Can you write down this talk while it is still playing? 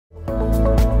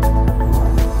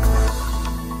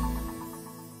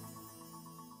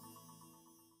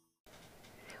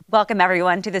Welcome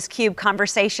everyone to this CUBE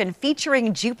conversation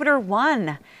featuring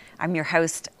JupiterOne. I'm your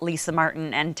host, Lisa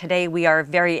Martin, and today we are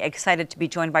very excited to be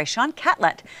joined by Sean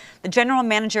Catlett, the General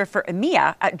Manager for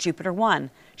EMEA at JupiterOne.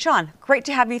 Sean, great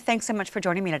to have you. Thanks so much for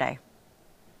joining me today.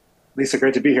 Lisa,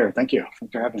 great to be here. Thank you.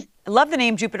 Thanks for having me. I love the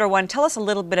name JupiterOne. Tell us a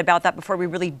little bit about that before we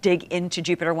really dig into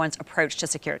JupiterOne's approach to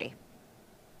security.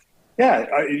 Yeah,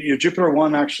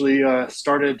 JupiterOne actually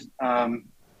started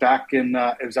back in,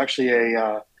 it was actually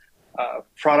a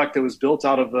product that was built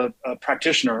out of a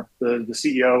practitioner. The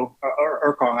CEO,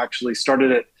 Erkong, actually started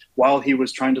it while he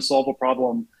was trying to solve a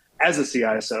problem as a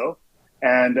CISO,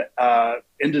 and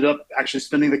ended up actually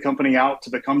spinning the company out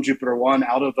to become JupiterOne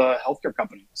out of a healthcare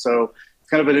company. So it's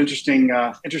kind of an interesting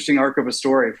arc of a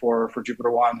story for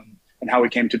JupiterOne and how we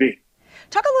came to be.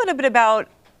 Talk a little bit about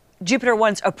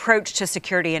JupiterOne's approach to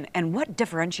security and what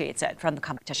differentiates it from the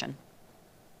competition.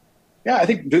 Yeah, I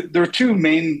think there are two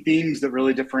main themes that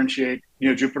really differentiate,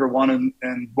 JupiterOne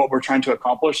and what we're trying to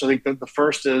accomplish. I think that the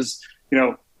first is,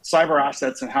 cyber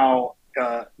assets and how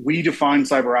we define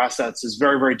cyber assets is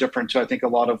very, very different to, I think, a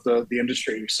lot of the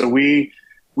industry. So we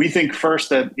think first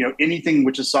that, anything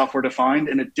which is software defined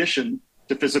in addition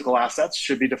to physical assets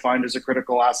should be defined as a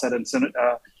critical asset and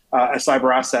a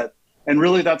cyber asset. And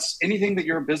really that's anything that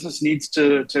your business needs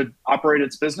to operate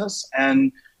its business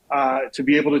and to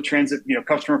be able to transit,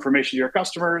 customer information to your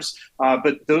customers.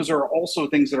 But those are also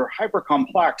things that are hyper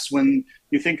complex when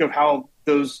you think of how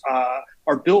those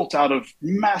are built out of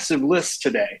massive lists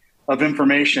today of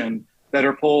information that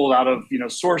are pulled out of,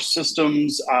 source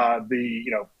systems, the,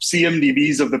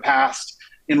 CMDBs of the past.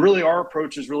 And really our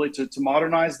approach is really to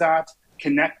modernize that,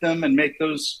 connect them and make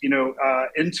those,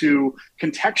 into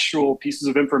contextual pieces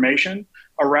of information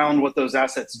around what those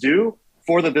assets do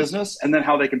for the business, and then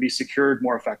how they can be secured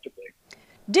more effectively.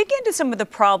 Dig into some of the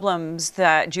problems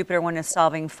that JupiterOne is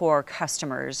solving for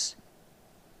customers.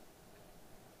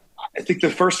 I think the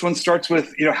first one starts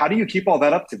with, how do you keep all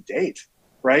that up to date,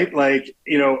 right? Like,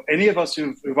 any of us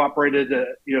who've operated,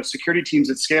 security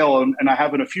teams at scale, and I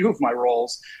have in a few of my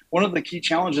roles, one of the key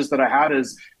challenges that I had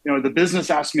is, the business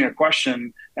asked me a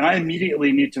question, and I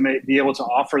immediately need to be able to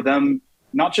offer them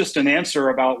not just an answer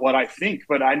about what I think,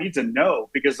 but I need to know,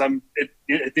 because at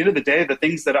the end of the day, the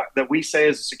things that we say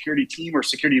as a security team or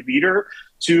security leader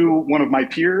to one of my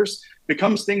peers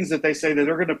becomes things that they say that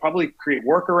they're going to probably create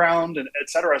workaround and et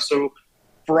cetera. So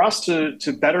for us to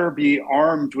better be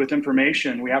armed with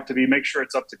information, we have to make sure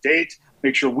it's up to date,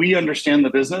 make sure we understand the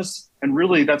business. And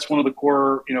really that's one of the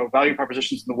core, value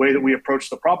propositions in the way that we approach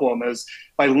the problem is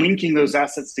by linking those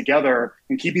assets together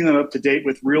and keeping them up to date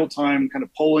with real-time kind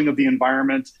of polling of the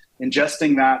environment,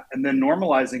 ingesting that, and then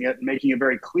normalizing it and making it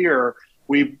very clear.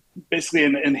 We basically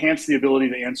enhance the ability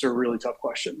to answer really tough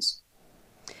questions.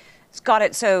 Got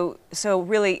it. So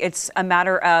really it's a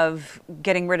matter of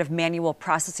getting rid of manual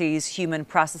processes, human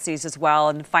processes as well,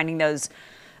 and finding those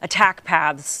attack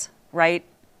paths, right?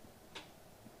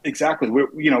 Exactly.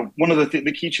 One of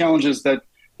the key challenges that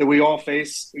we all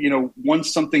face,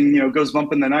 once something, goes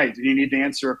bump in the night and you need to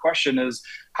answer a question is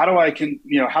how do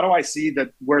I see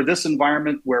that where this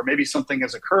environment, where maybe something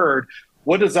has occurred,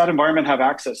 what does that environment have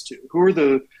access to? Who are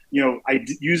the,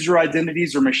 user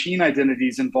identities or machine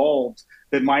identities involved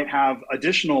that might have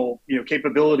additional,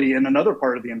 capability in another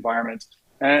part of the environment?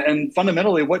 And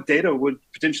fundamentally, what data would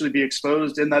potentially be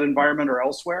exposed in that environment or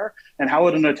elsewhere? And how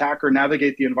would an attacker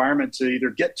navigate the environment to either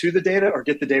get to the data or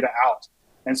get the data out?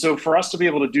 And so for us to be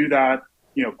able to do that,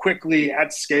 quickly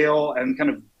at scale and kind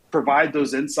of provide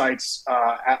those insights,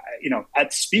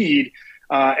 at speed,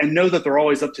 and know that they're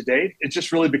always up to date, it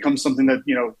just really becomes something that,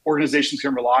 organizations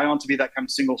can rely on to be that kind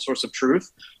of single source of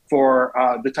truth for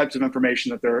the types of information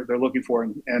that they're looking for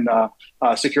and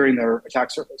securing their attack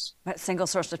surface. That single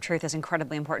source of truth is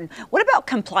incredibly important. What about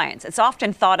compliance? It's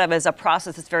often thought of as a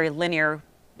process that's very linear,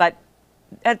 but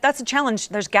that's a challenge.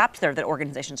 There's gaps there that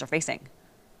organizations are facing.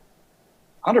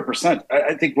 100%.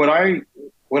 I think what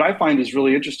I find is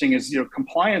really interesting is,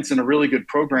 compliance in a really good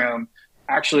program.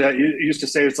 Actually, I used to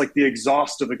say it's like the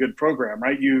exhaust of a good program,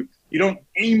 right? You don't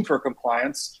aim for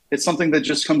compliance. It's something that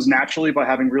just comes naturally by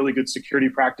having really good security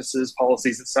practices,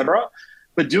 policies, et cetera.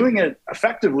 But doing it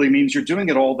effectively means you're doing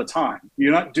it all the time.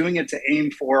 You're not doing it to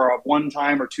aim for a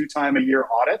 1-time or 2-time a year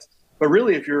audit. But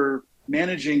really, if you're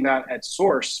managing that at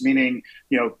source, meaning,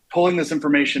 pulling this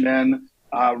information in,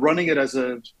 running it as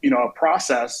a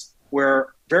process where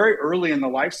very early in the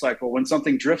life cycle, when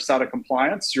something drifts out of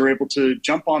compliance, you're able to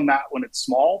jump on that when it's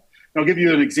small. And I'll give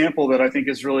you an example that I think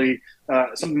is really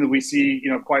something that we see,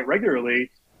 quite regularly,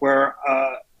 where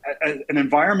an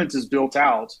environment is built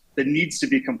out that needs to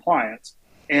be compliant.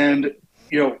 And,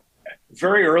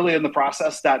 very early in the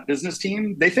process, that business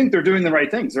team, they think they're doing the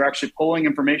right things. They're actually pulling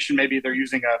information. Maybe they're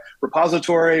using a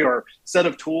repository or set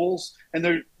of tools, and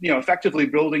they're effectively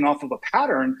building off of a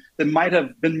pattern that might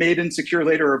have been made insecure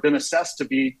later or been assessed to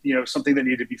be something that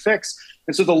needed to be fixed.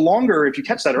 And so the longer, if you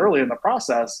catch that early in the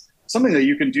process, something that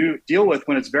you can deal with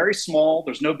when it's very small,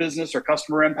 there's no business or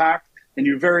customer impact, and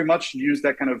you very much use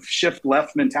that kind of shift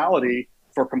left mentality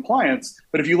for compliance.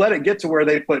 But if you let it get to where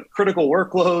they put critical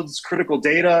workloads, critical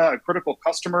data, a critical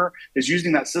customer is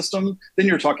using that system, then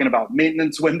you're talking about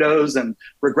maintenance windows and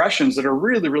regressions that are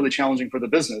really, really challenging for the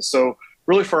business. So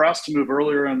really for us to move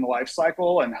earlier in the life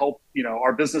cycle and help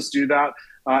our business do that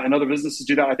and other businesses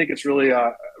do that, I think it's really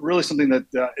really something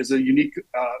that is a unique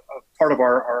part of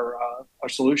our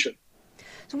solution.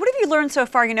 So what have you learned so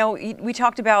far? We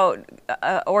talked about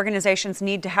organizations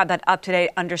need to have that up-to-date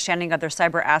understanding of their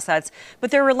cyber assets,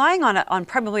 but they're relying on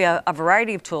probably a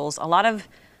variety of tools, a lot of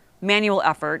manual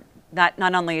effort that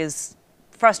not only is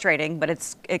frustrating, but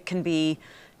it can be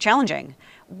challenging.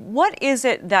 What is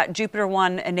it that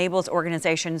JupyterOne enables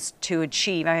organizations to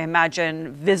achieve? I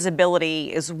imagine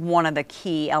visibility is one of the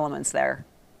key elements there.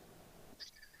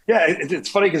 Yeah, it's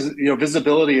funny because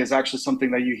visibility is actually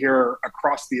something that you hear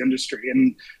across the industry,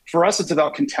 and for us, it's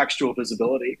about contextual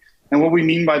visibility. And what we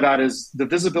mean by that is the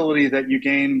visibility that you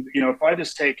gain. If I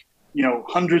just take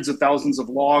hundreds of thousands of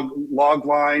log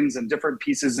lines and different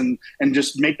pieces and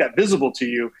just make that visible to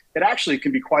you, it actually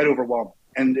can be quite overwhelming.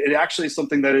 And it actually is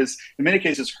something that is, in many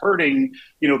cases, hurting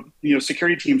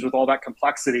security teams with all that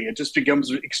complexity. It just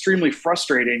becomes extremely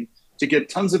frustrating to get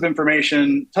tons of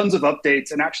information, tons of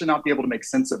updates, and actually not be able to make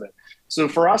sense of it. So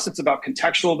for us, it's about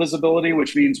contextual visibility,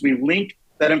 which means we link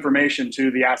that information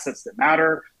to the assets that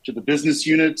matter, to the business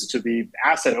units, to the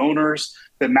asset owners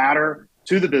that matter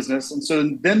to the business. And so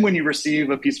then when you receive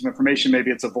a piece of information,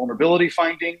 maybe it's a vulnerability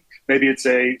finding, maybe it's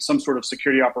some sort of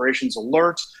security operations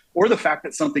alert, or the fact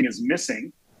that something is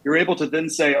missing, you're able to then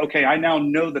say, okay, I now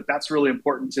know that that's really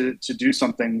important to do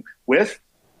something with.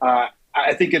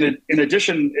 I think in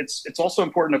addition, it's also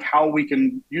important of how we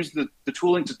can use the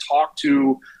tooling to talk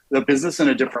to the business in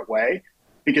a different way,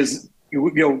 because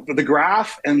the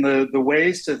graph and the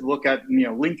ways to look at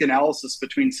link analysis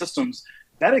between systems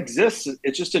that exists.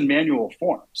 It's just in manual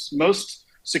forms. Most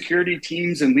security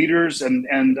teams and leaders and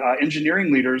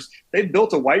engineering leaders, they've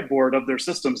built a whiteboard of their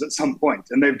systems at some point,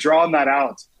 and they've drawn that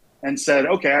out and said,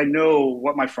 okay, I know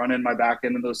what my front end, my back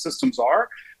end, and those systems are.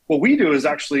 What we do is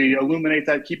actually illuminate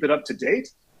that, keep it up to date.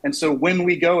 And so when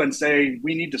we go and say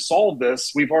we need to solve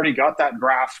this, we've already got that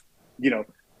graph,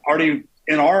 already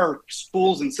in our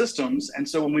tools and systems. And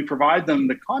so when we provide them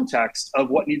the context of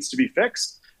what needs to be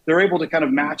fixed, they're able to kind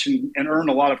of match and earn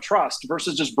a lot of trust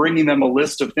versus just bringing them a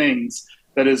list of things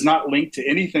that is not linked to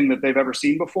anything that they've ever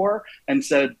seen before and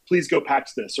said, please go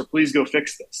patch this or please go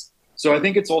fix this. So I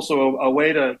think it's also a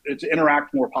way to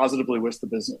interact more positively with the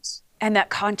business. And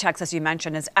that context, as you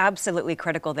mentioned, is absolutely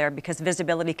critical there because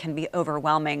visibility can be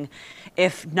overwhelming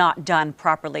if not done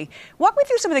properly. Walk me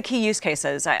through some of the key use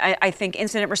cases. I think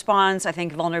incident response, I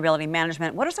think vulnerability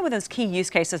management. What are some of those key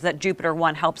use cases that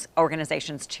JupyterOne helps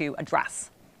organizations to address?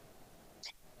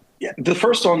 Yeah, the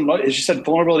first one, as you said,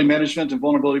 vulnerability management and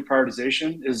vulnerability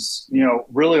prioritization is,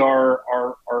 really our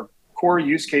core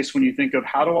use case when you think of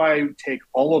how do I take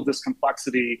all of this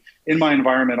complexity in my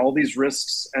environment, all these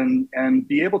risks, and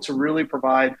be able to really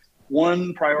provide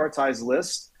one prioritized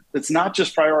list that's not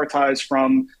just prioritized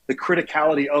from the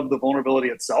criticality of the vulnerability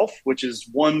itself, which is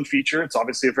one feature. It's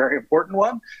obviously a very important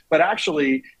one, but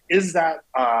actually is that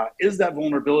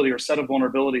vulnerability or set of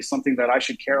vulnerabilities something that I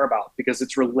should care about because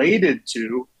it's related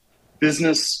to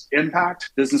business impact,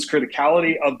 business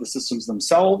criticality of the systems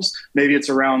themselves. Maybe it's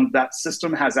around that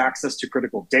system has access to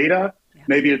critical data. Yeah.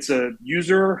 Maybe it's a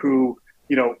user who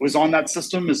was on that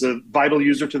system, is a vital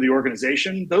user to the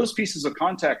organization. Those pieces of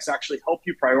context actually help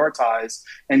you prioritize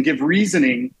and give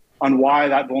reasoning on why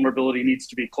that vulnerability needs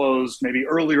to be closed maybe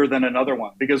earlier than another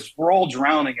one, because we're all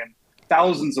drowning in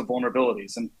thousands of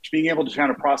vulnerabilities, and being able to kind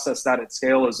of process that at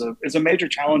scale is a major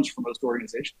challenge for most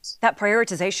organizations. That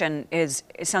prioritization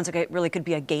it sounds like it really could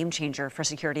be a game changer for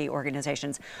security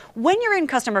organizations. When you're in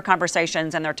customer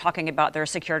conversations and they're talking about their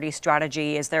security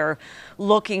strategy as they're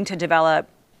looking to develop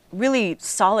really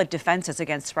solid defenses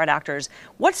against threat actors,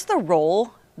 what's the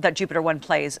role that JupyterOne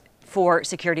plays for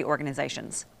security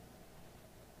organizations?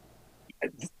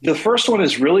 The first one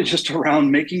is really just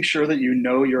around making sure that you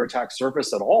know your attack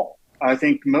surface at all. I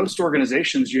think most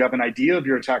organizations, you have an idea of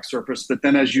your attack surface, but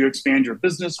then as you expand your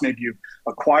business, maybe you've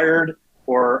acquired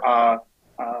or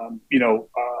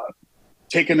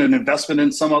taken an investment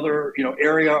in some other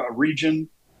area, a region,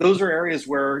 those are areas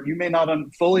where you may not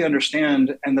fully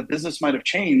understand, and the business might have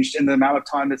changed in the amount of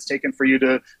time it's taken for you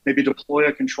to maybe deploy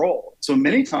a control. So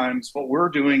many times what we're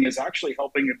doing is actually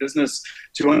helping a business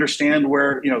to understand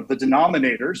where, the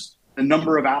denominators, the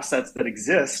number of assets that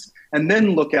exist, and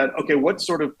then look at, okay, what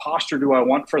sort of posture do I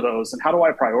want for those, and how do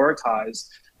I prioritize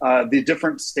the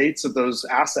different states of those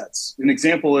assets? An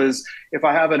example is if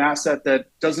I have an asset that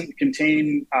doesn't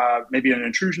contain maybe an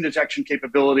intrusion detection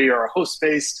capability or a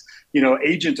host-based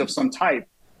agent of some type,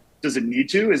 does it need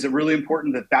to? Is it really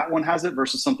important that that one has it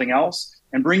versus something else?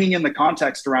 And bringing in the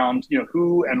context around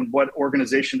who and what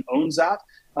organization owns that,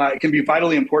 it can be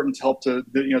vitally important to help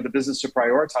the business to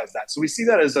prioritize that. So we see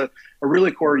that as a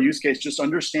really core use case, just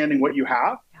understanding what you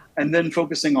have and then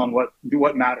focusing on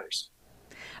what matters.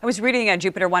 I was reading a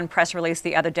JupyterOne press release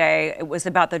the other day. It was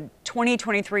about the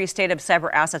 2023 State of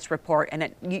Cyber Assets report,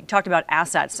 and you talked about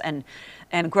assets and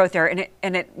growth there,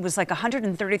 and it was like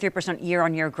 133%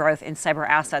 year-on-year growth in cyber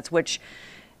assets, which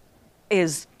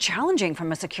is challenging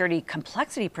from a security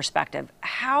complexity perspective.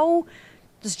 How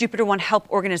does JupyterOne help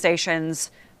organizations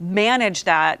manage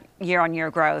that year-on-year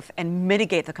growth and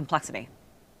mitigate the complexity?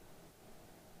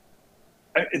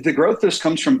 The growth just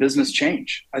comes from business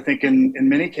change. I think in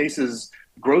many cases,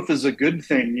 growth is a good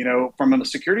thing. From a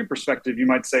security perspective, you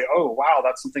might say, oh, wow,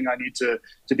 that's something I need to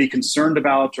be concerned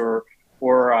about or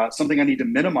something I need to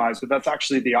minimize, but that's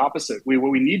actually the opposite.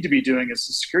 What we need to be doing as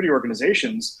security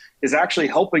organizations is actually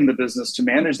helping the business to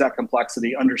manage that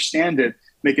complexity, understand it,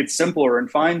 make it simpler, and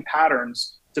find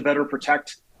patterns to better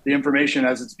protect the information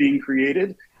as it's being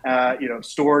created,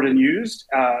 stored and used,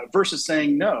 versus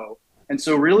saying no. And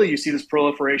so really you see this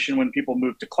proliferation when people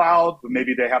move to cloud,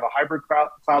 maybe they have a hybrid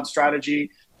cloud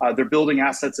strategy, they're building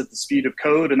assets at the speed of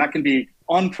code, and that can be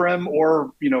on-prem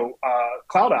or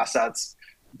cloud assets.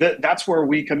 That's where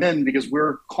we come in, because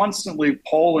we're constantly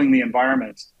polling the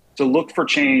environment to look for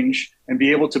change and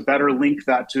be able to better link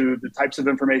that to the types of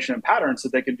information and patterns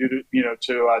that they can do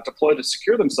to deploy to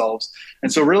secure themselves.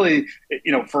 And so really,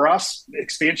 for us,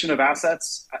 expansion of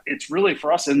assets, it's really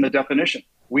for us in the definition.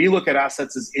 We look at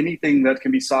assets as anything that can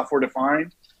be software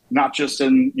defined, not just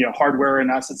in hardware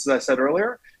and assets, as I said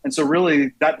earlier. And so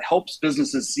really that helps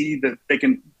businesses see that they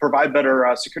can provide better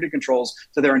security controls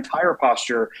to their entire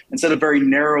posture instead of very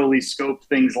narrowly scoped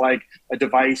things like a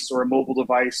device or a mobile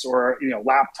device or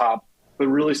laptop, but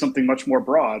really something much more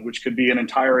broad, which could be an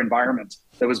entire environment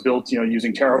that was built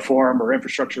using Terraform or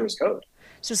infrastructure as code.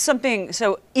 So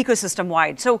ecosystem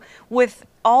wide. So with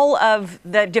all of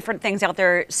the different things out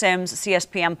there, SIEMs,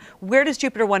 CSPM, where does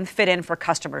JupyterOne fit in for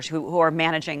customers who are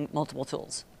managing multiple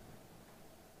tools?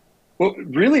 Well,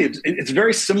 really, it's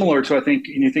very similar to, I think,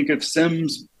 when you think of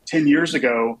SIEMs 10 years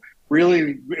ago,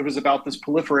 really it was about this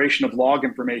proliferation of log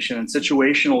information and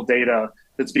situational data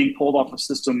that's being pulled off of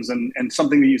systems and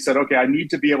something that you said, okay, I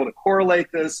need to be able to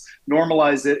correlate this,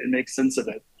 normalize it, and make sense of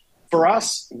it. For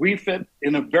us, we fit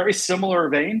in a very similar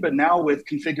vein, but now with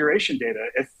configuration data.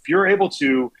 If you're able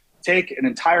to take an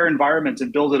entire environment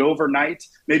and build it overnight,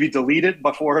 maybe delete it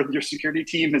before your security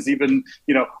team has even,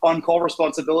 on-call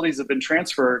responsibilities have been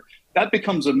transferred, that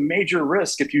becomes a major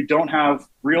risk if you don't have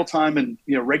real-time and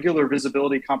regular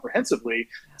visibility comprehensively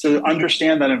to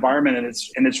understand that environment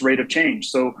and its rate of change.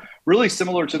 So really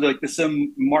similar to the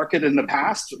SIEM market in the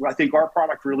past, I think our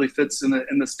product really fits in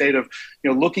the state of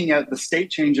looking at the state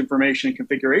change information and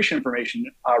configuration information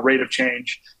rate of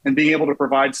change and being able to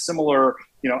provide similar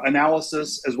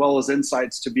analysis as well as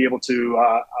insights to be able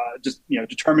to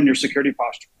determine your security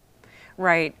posture.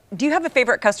 Right. Do you have a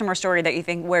favorite customer story that you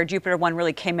think where JupyterOne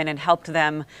really came in and helped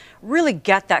them really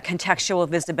get that contextual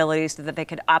visibility so that they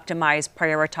could optimize,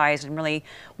 prioritize, and really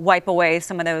wipe away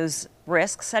some of those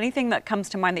risks? Anything that comes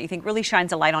to mind that you think really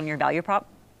shines a light on your value prop?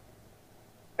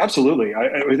 Absolutely.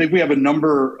 I think we have a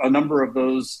number of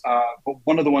those. But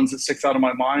one of the ones that sticks out of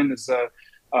my mind is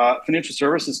a financial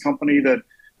services company that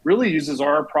really uses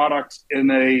our product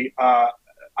in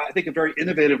I think a very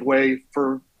innovative way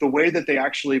for the way that they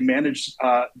actually manage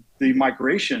the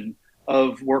migration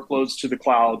of workloads to the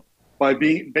cloud by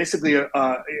being basically,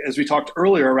 as we talked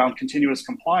earlier around continuous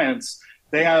compliance,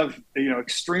 they have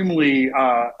extremely,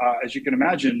 as you can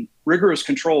imagine, rigorous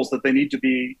controls that they need to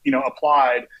be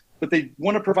applied, but they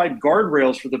want to provide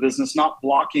guardrails for the business, not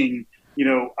blocking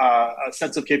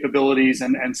sets of capabilities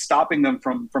and stopping them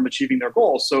from achieving their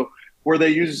goals. So where they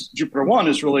use JupyterOne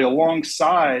is really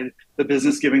alongside the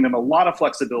business, giving them a lot of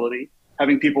flexibility,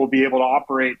 having people be able to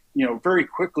operate, very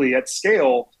quickly at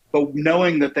scale, but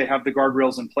knowing that they have the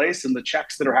guardrails in place and the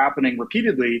checks that are happening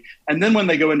repeatedly. And then when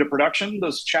they go into production,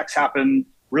 those checks happen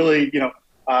really,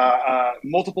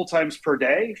 multiple times per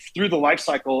day through the life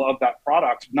cycle of that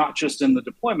product, not just in the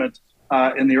deployment.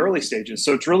 in the early stages.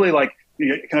 So it's really like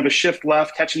kind of a shift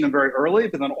left, catching them very early,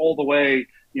 but then all the way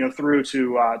through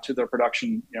to their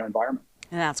production environment.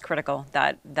 And that's critical.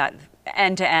 That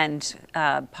end-to-end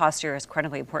posture is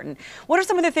incredibly important. What are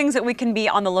some of the things that we can be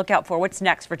on the lookout for? What's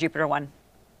next for Jupiter One?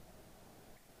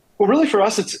 Well, really for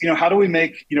us, it's how do we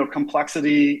make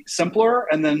complexity simpler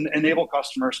and then enable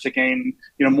customers to gain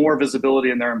more visibility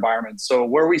in their environment. So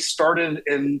where we started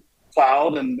in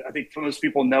cloud, and I think most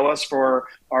people know us for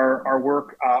our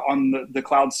work on the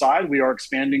cloud side, we are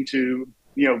expanding to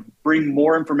bring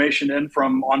more information in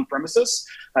from on-premises.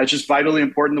 It's just vitally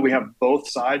important that we have both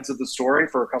sides of the story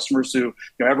for customers who,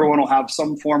 everyone will have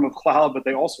some form of cloud, but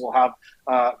they also will have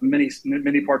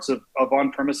many parts of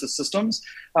on-premises systems,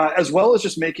 as well as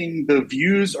just making the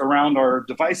views around our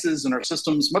devices and our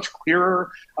systems much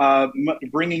clearer,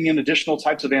 bringing in additional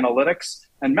types of analytics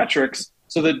and metrics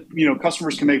so that,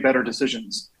 customers can make better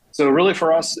decisions. So really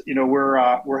for us,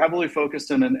 we're heavily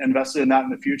focused and invested in that in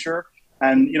the future.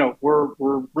 And we're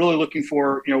really looking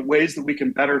for ways that we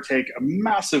can better take a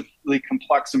massively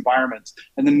complex environment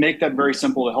and then make that very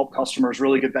simple to help customers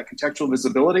really get that contextual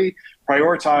visibility,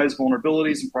 prioritize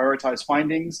vulnerabilities and prioritize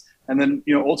findings, and then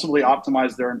ultimately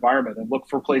optimize their environment and look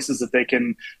for places that they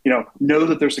can know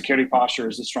that their security posture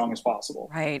is as strong as possible.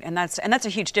 Right, and that's a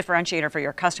huge differentiator for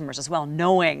your customers as well,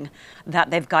 knowing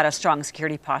that they've got a strong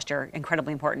security posture.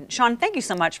 Incredibly important. Sean, thank you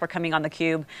so much for coming on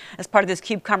theCUBE as part of this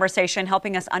CUBE conversation,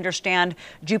 helping us understand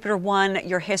Jupiter One,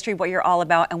 your history, what you're all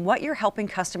about, and what you're helping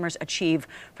customers achieve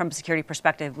from a security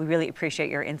perspective. We really appreciate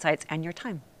your insights and your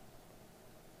time.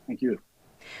 Thank you.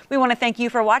 We want to thank you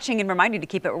for watching and remind you to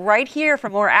keep it right here for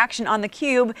more action on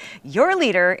theCUBE, your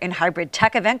leader in hybrid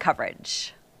tech event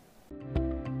coverage.